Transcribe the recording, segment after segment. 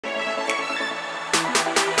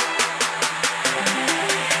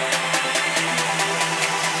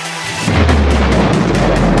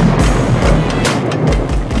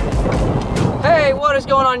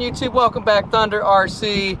on YouTube? Welcome back, Thunder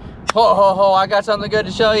RC. Ho ho ho, I got something good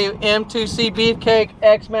to show you. M2C Beefcake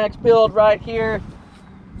Xmaxx build right here.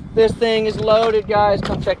 This thing is loaded, guys.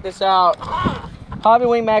 Come check this out.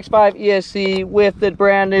 Hobbywing Max 5 ESC with the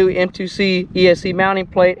brand new M2C ESC mounting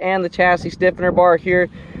plate and the chassis stiffener bar here.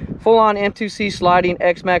 Full on M2C sliding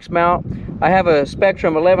Xmaxx mount. I have a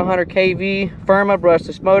Spectrum 1100 kV Firma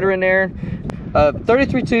brushless motor in there.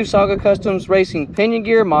 33 tooth Saga Customs Racing pinion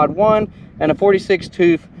gear mod 1 and a 46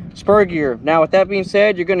 tooth spur gear. Now with that being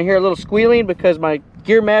said, you're going to hear a little squealing because my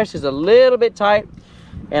gear mesh is a little bit tight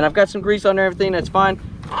and I've got some grease on everything. That's fine.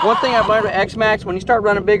 One thing I've learned with Xmaxx, when you start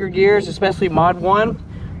running bigger gears, especially mod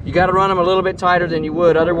 1, you got to run them a little bit tighter than you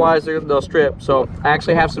would, otherwise they'll strip. So I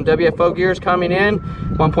actually have some WFO gears coming in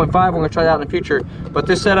 1.5. We're going to try that in the future, but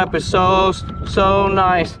this setup is so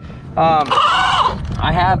nice.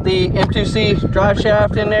 I have the M2C drive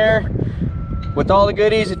shaft in there with all the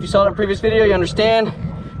goodies. If you saw the previous video, you understand.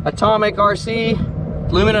 Atomic RC,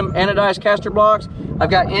 aluminum anodized caster blocks. I've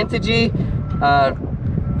got Integy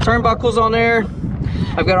turnbuckles on there.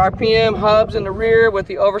 I've got RPM hubs in the rear with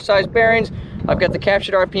the oversized bearings. I've got the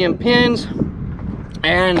captured RPM pins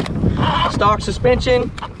and stock suspension,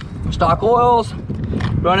 stock oils,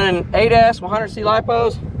 running an 8S 100C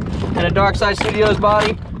lipos and a Dark Side Studios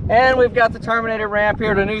body. And we've got the Terminator Ramp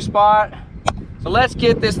here at a new spot. So let's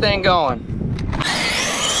get this thing going.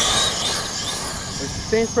 It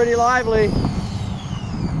seems pretty lively. Woo!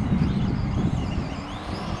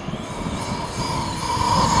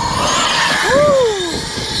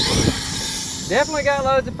 Definitely got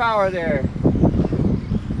loads of power there.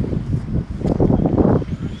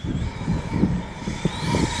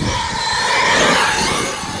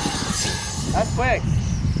 That's quick.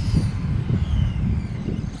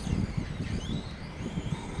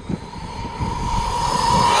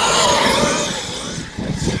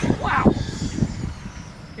 Wow.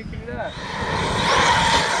 Kicking it up.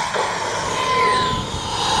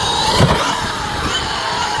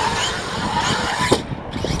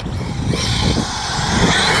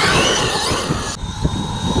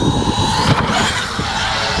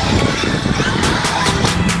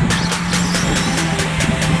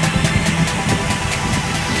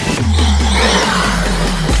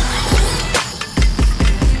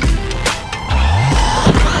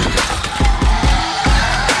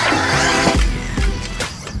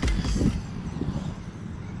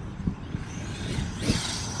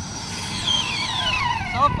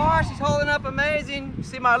 So far, she's holding up amazing. You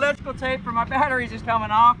see my electrical tape for my batteries is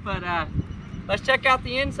coming off, but let's check out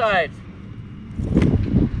the insides.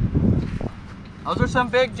 Those are some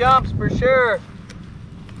big jumps for sure.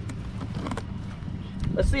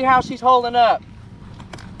 Let's see how she's holding up.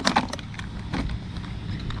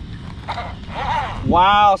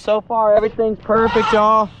 Wow, so far everything's perfect,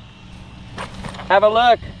 y'all. Have a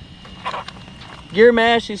look. Gear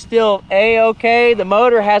mesh is still A-okay. The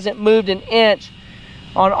motor hasn't moved an inch.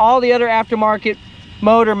 On all the other aftermarket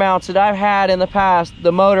motor mounts that I've had in the past,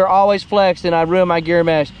 the motor always flexed and I'd ruin my gear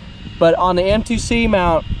mesh. But on the M2C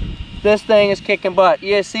mount, this thing is kicking butt.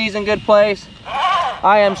 ESC's in good place.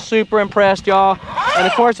 I am super impressed, y'all. And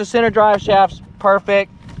of course, the center drive shaft's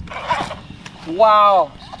perfect.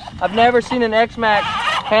 Wow. I've never seen an Xmaxx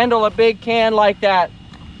handle a big can like that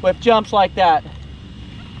with jumps like that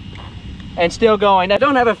and still going. I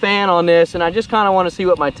don't have a fan on this and I just kind of want to see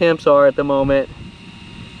what my temps are at the moment.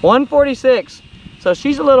 146, so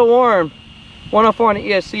she's a little warm. 104 on the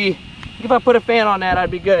ESC. If I put a fan on that, I'd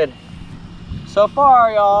be good. So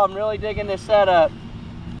far, y'all, I'm really digging this setup.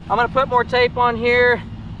 I'm gonna put more tape on here.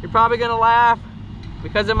 You're probably gonna laugh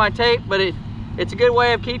because of my tape, but it's a good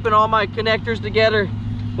way of keeping all my connectors together.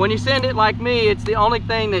 When you send it like me, it's the only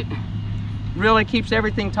thing that really keeps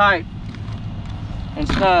everything tight and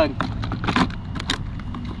snug.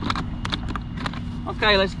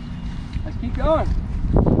 Okay, let's keep going.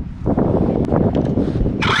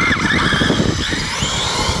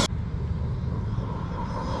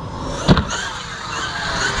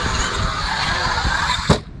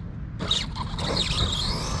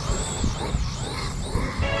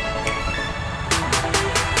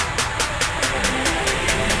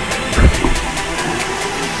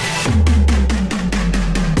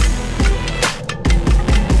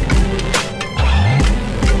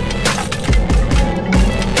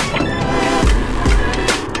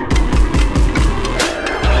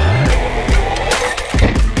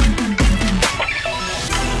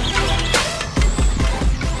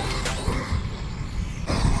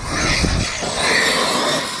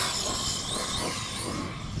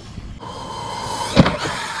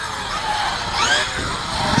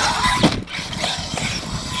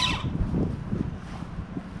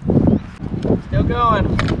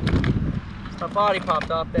 body popped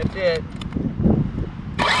off, that's it.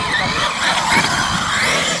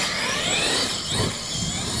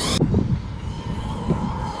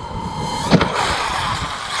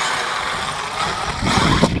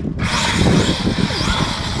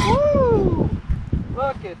 Woo!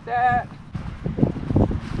 Look at that.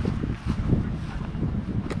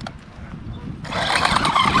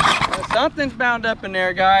 Something's bound up in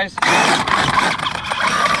there, guys. I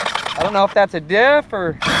don't know if that's a diff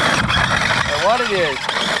or what it is.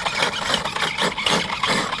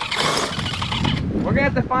 We're gonna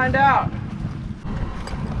have to find out.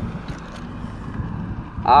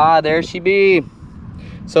 Ah, there she be.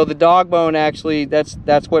 So the dog bone, actually, that's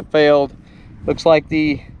what failed. Looks like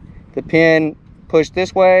the pin pushed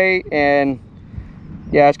this way, and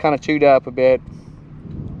yeah, it's kind of chewed up a bit.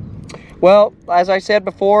 Well, as I said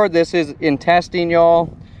before, this is in testing,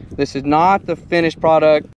 y'all. This is not the finished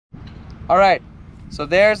product. All right, so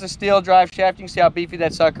there's the steel drive shaft. You can see how beefy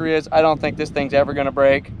that sucker is. I don't think this thing's ever gonna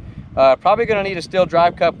break. Probably gonna need a steel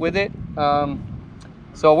drive cup with it.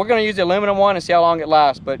 So we're gonna use the aluminum one and see how long it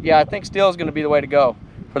lasts. But yeah, I think steel is gonna be the way to go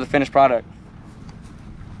for the finished product.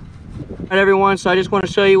 All right, everyone, so I just want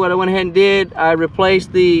to show you what I went ahead and did. I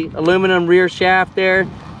replaced the aluminum rear shaft there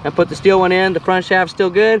and put the steel one in. The front shaft's still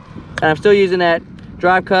good. And I'm still using that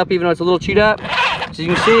drive cup, even though it's a little chewed up. So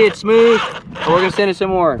you can see it's smooth, and we're gonna send it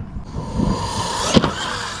some more.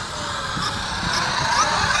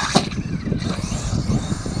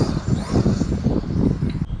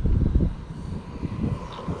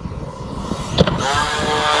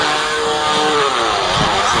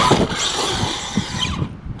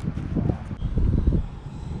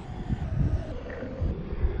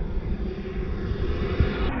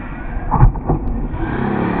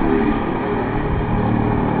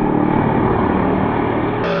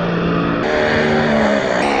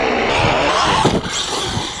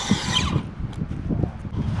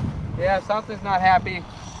 Yeah, something's not happy.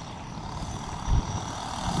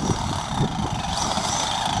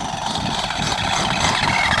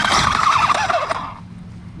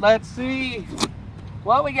 Let's see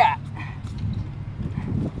what we got.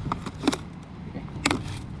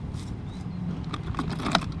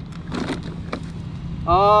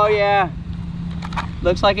 Oh yeah,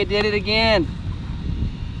 looks like it did it again.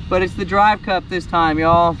 But it's the drive cup this time,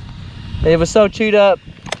 y'all. It was so chewed up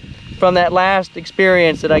from that last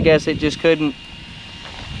experience that I guess it just couldn't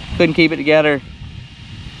keep it together.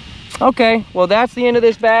 Okay, well that's the end of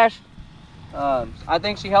this bash. I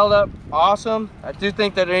think she held up awesome. I do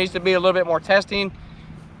think that there needs to be a little bit more testing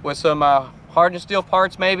with some hardened steel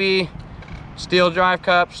parts, maybe steel drive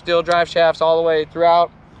cups, steel drive shafts all the way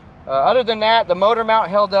throughout. Other than that, the motor mount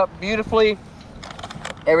held up beautifully.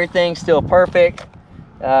 Everything's still perfect.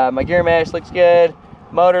 My gear mesh looks good,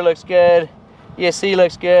 motor looks good, ESC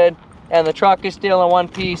looks good, and the truck is still in one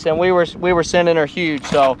piece, and we were sending her huge.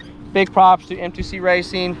 So big props to M2C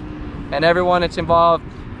Racing and everyone that's involved.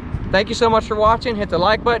 Thank you so much for watching. Hit the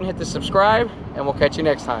like button, hit the subscribe, and we'll catch you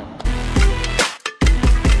next time.